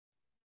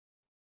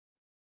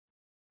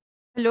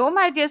Hello,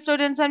 my dear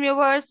students and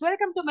viewers.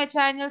 Welcome to my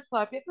channel,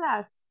 Scorpio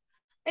Class.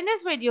 In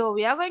this video,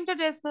 we are going to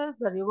discuss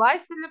the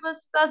revised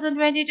syllabus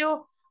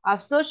 2022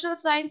 of Social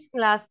Science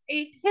Class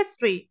 8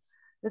 History.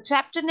 The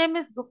chapter name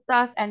is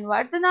Guptas and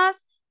Vardhanas,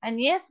 and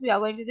yes, we are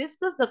going to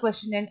discuss the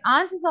question and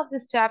answers of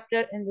this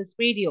chapter in this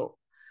video.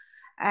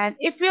 And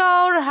if you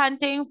are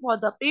hunting for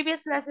the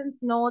previous lessons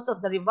notes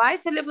of the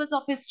revised syllabus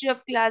of history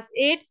of class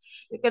 8,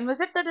 you can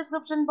visit the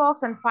description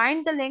box and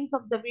find the links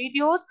of the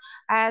videos,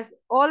 as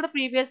all the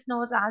previous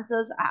notes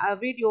answers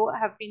video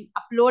have been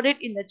uploaded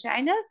in the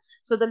channel.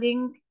 So the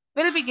link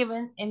will be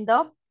given in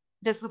the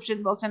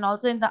description box and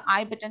also in the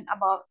I button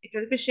above. It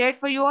will be shared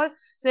for you all.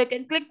 So you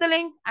can click the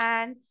link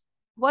and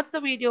watch the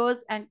videos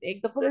and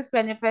take the fullest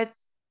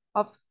benefits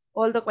of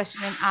all the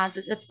question and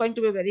answers. It's going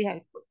to be very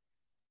helpful.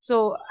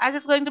 So, as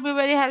it's going to be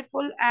very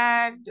helpful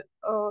and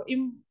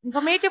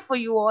informative for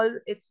you all,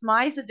 it's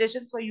my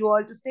suggestions for you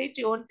all to stay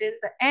tuned till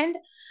the end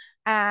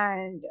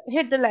and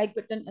hit the like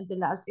button at the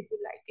last if you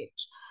like it.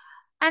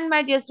 And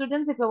my dear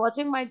students, if you're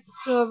watching my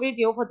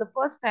video for the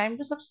first time,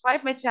 to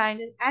subscribe my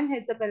channel and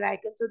hit the bell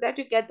icon so that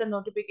you get the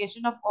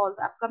notification of all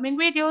the upcoming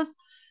videos.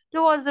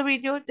 To watch the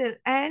video till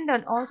end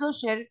and also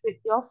share it with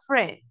your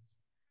friends.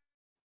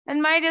 And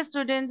my dear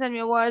students and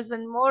viewers,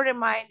 one more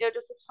reminder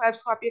to subscribe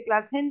Scorpio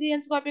Class Hindi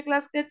and Scorpio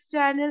Class Kids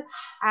channel,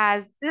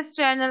 as this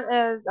channel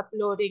is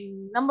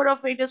uploading number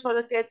of videos for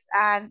the kids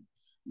and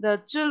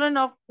the children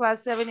of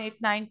class 7, 8,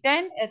 9,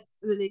 10. It's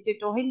related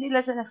to Hindi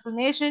lesson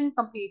explanation,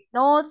 complete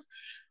notes,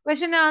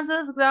 question and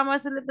answers, grammar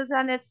syllabus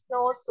and its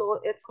notes. So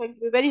it's going to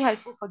be very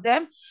helpful for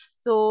them.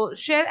 So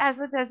share as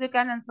much as you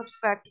can and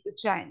subscribe to the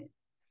channel.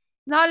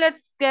 Now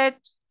let's get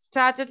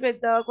started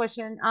with the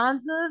question and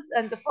answers.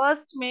 And the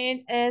first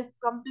main is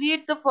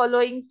complete the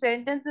following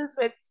sentences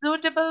with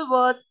suitable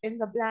words in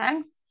the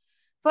blanks.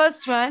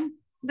 First one,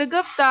 the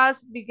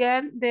Guptas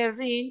began their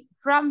reign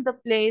from the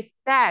place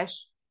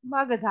dash,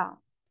 Magadha.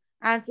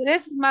 Answer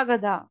is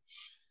Magadha.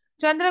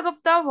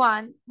 Chandragupta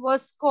I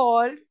was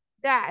called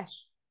dash,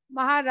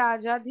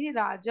 Maharaja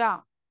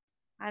Dhiraja.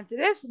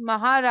 Answer is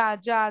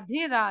Maharaja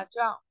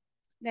Dhiraja.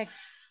 Next,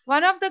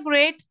 one of the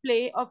great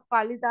play of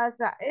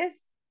Kalidasa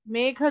is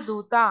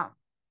Meghaduta.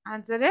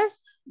 Answer is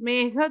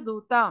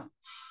Meghaduta.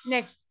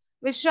 Next,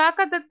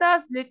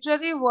 Vishakadatta's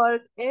literary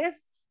work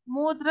is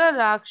Mudra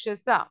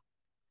Rakshasa.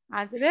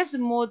 Answer is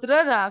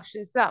Mudra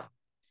Rakshasa.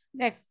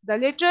 Next, the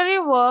literary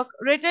work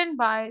written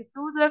by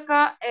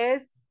Sudraka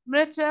is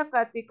Mricha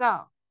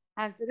Katika.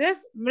 Answer is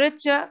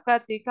Mricha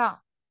Katika.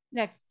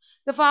 Next,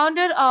 the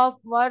founder of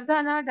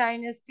Vardhana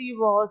dynasty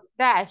was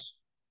dash.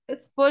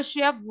 It's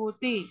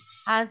Pushyabhuti.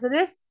 Answer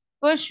is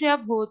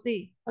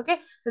Pushyabhuti. Okay,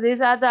 so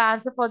these are the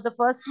answer for the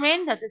first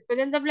main, that is fill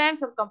in the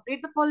blanks or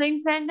complete the following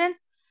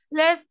sentence.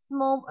 Let's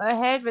move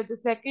ahead with the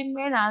second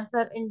main,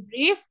 answer in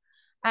brief.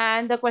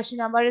 And the question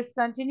number is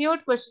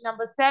continued. Question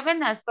number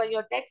 7 as per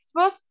your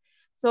textbooks.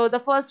 So the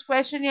first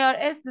question here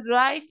is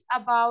write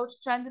about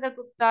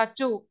Chandragupta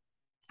II.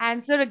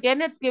 Answer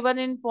again, it's given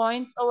in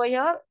points over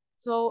here.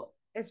 So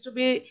it's to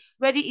be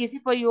very easy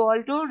for you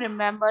all to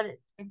remember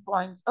it in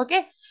points.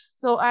 Okay.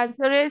 So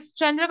answer is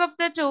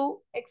Chandragupta II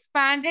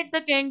expanded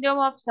the kingdom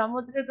of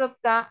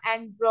Samudragupta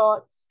and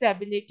brought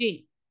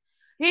stability.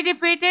 He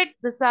defeated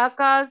the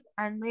Sakas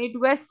and made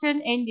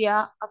Western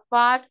India a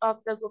part of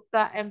the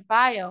Gupta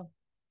Empire.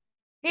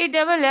 He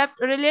developed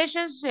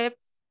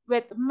relationships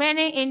with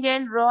many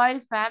Indian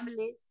royal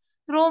families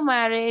through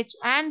marriage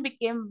and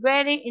became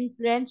very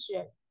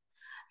influential.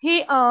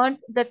 He earned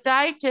the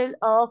title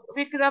of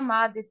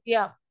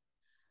Vikramaditya.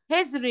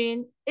 His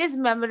reign is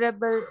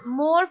memorable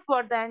more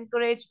for the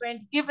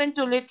encouragement given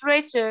to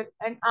literature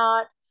and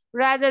art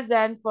rather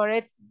than for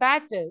its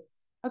battles.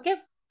 Okay,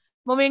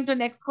 moving to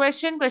next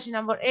question, question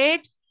number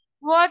 8.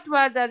 What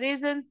were the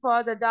reasons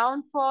for the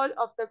downfall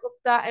of the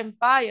Gupta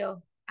Empire?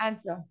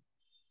 Answer.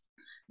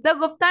 The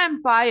Gupta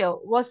Empire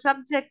was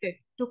subjected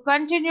to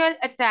continual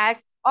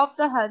attacks of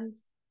the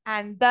Huns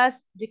and thus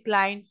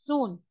declined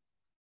soon.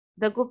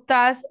 The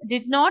Guptas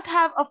did not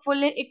have a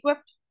fully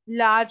equipped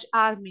large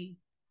army.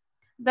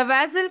 The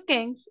vassal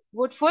kings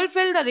would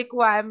fulfill the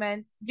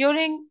requirements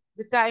during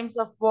the times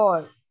of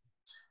war.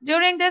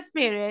 During this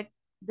period,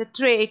 the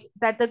trade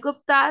that the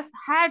Guptas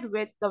had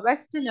with the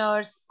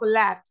Westerners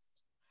collapsed.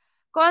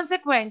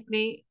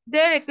 Consequently,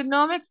 their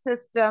economic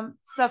system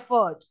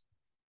suffered.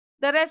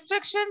 The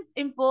restrictions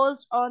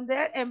imposed on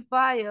their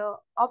empire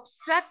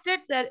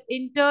obstructed their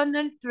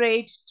internal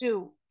trade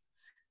too.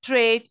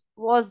 Trade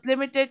was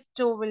limited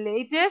to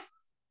villages.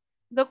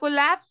 The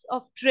collapse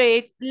of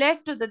trade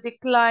led to the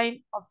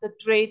decline of the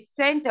trade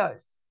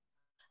centers.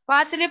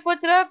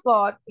 Pataliputra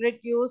got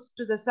reduced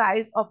to the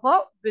size of a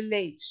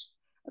village.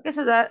 Okay,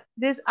 so that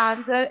this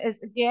answer is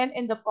again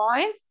in the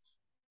points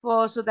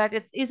for so that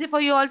it's easy for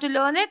you all to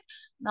learn it.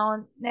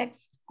 Now,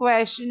 next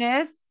question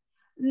is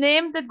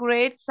name the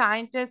great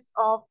scientists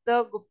of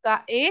the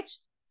Gupta age.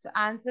 So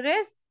answer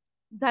is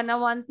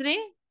Dhanavantri,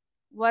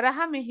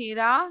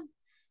 Varahamihira,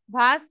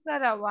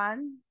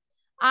 Bhaskaravan,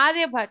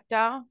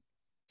 Aryabhatta,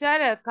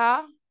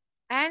 Charaka,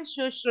 and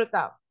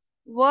Sushruta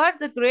were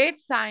the great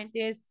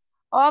scientists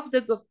of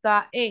the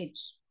Gupta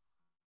age.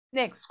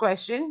 Next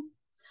question.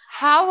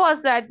 How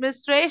was the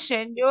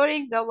administration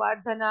during the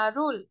Vardhana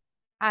rule?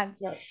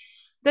 Answer.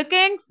 The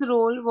king's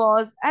rule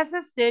was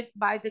assisted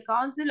by the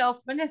Council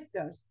of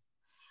Ministers.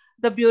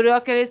 The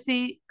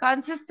bureaucracy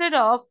consisted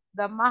of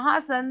the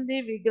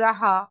Mahasandhi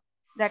Vigraha,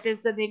 that is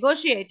the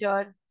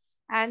negotiator,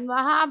 and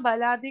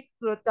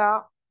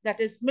Mahabaladikruta, that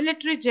is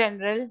military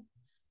general,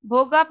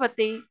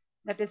 Bhogapati,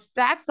 that is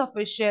tax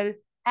official,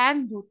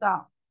 and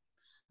Duta.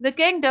 The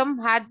kingdom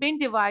had been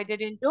divided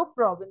into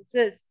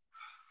provinces.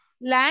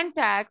 Land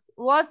tax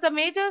was the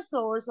major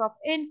source of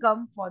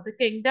income for the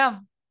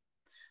kingdom.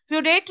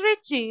 Feudatory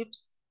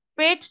chiefs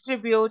paid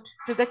tribute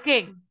to the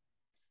king.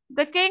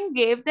 The king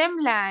gave them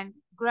land,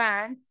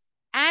 grants,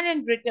 and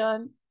in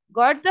return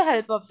got the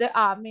help of the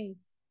armies.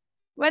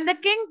 When the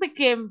king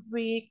became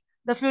weak,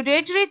 the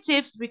feudatory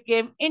chiefs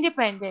became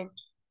independent.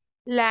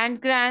 Land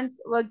grants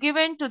were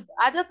given to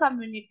other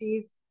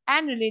communities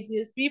and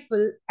religious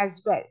people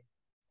as well.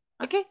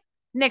 Okay,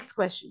 next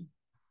question.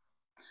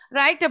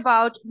 Write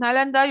about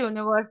Nalanda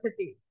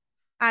University.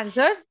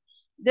 Answer.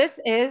 This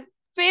is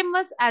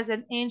famous as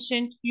an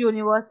ancient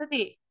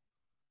university.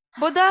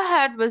 Buddha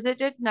had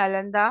visited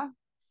Nalanda.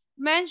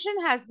 Mention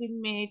has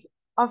been made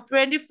of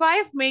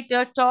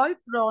 25-meter tall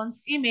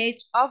bronze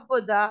image of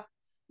Buddha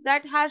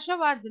that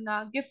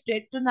Harshavardhana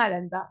gifted to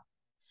Nalanda.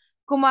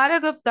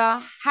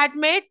 Kumaragupta had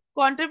made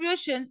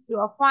contributions to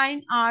a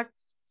fine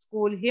arts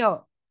school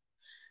here.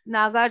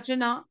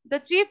 Nagarjuna, the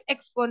chief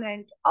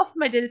exponent of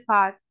middle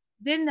path,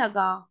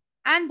 Dinnaga,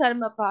 and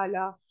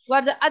Dharmapala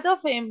were the other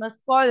famous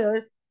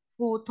scholars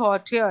who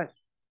taught here.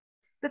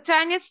 The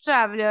Chinese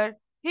traveler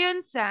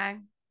Hyun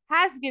Sang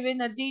has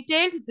given a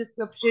detailed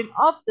description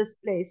of this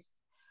place.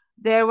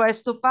 There were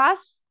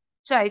stupas,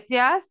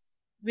 chaityas,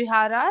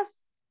 viharas,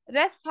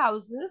 rest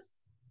houses,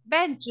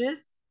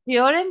 benches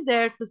here and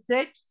there to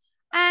sit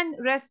and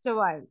rest a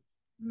while,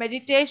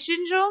 meditation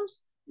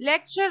rooms,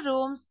 lecture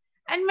rooms,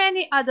 and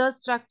many other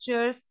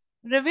structures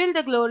reveal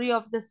the glory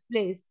of this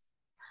place.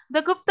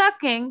 The Gupta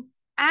kings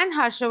and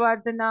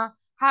Harshavardhana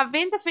have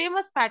been the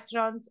famous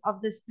patrons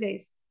of this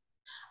place.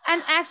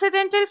 An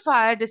accidental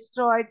fire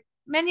destroyed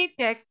many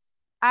texts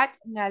at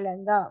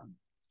Nalanda.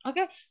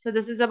 Okay, so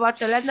this is about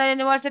Nalanda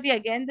University.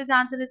 Again, this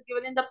answer is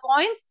given in the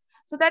points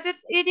so that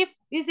it's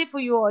easy for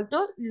you all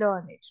to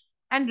learn it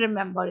and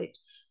remember it.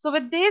 So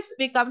with this,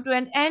 we come to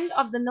an end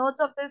of the notes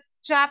of this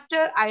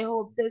chapter. I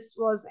hope this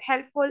was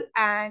helpful,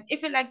 and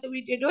if you like the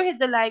video, do hit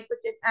the like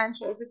button and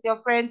share it with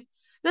your friends.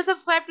 Do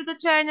subscribe to the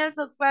channel,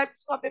 subscribe to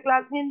Scorpio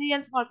Class Hindi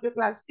and Scorpio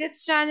Class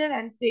Kids channel,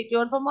 and stay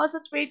tuned for more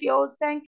such videos. Thank you.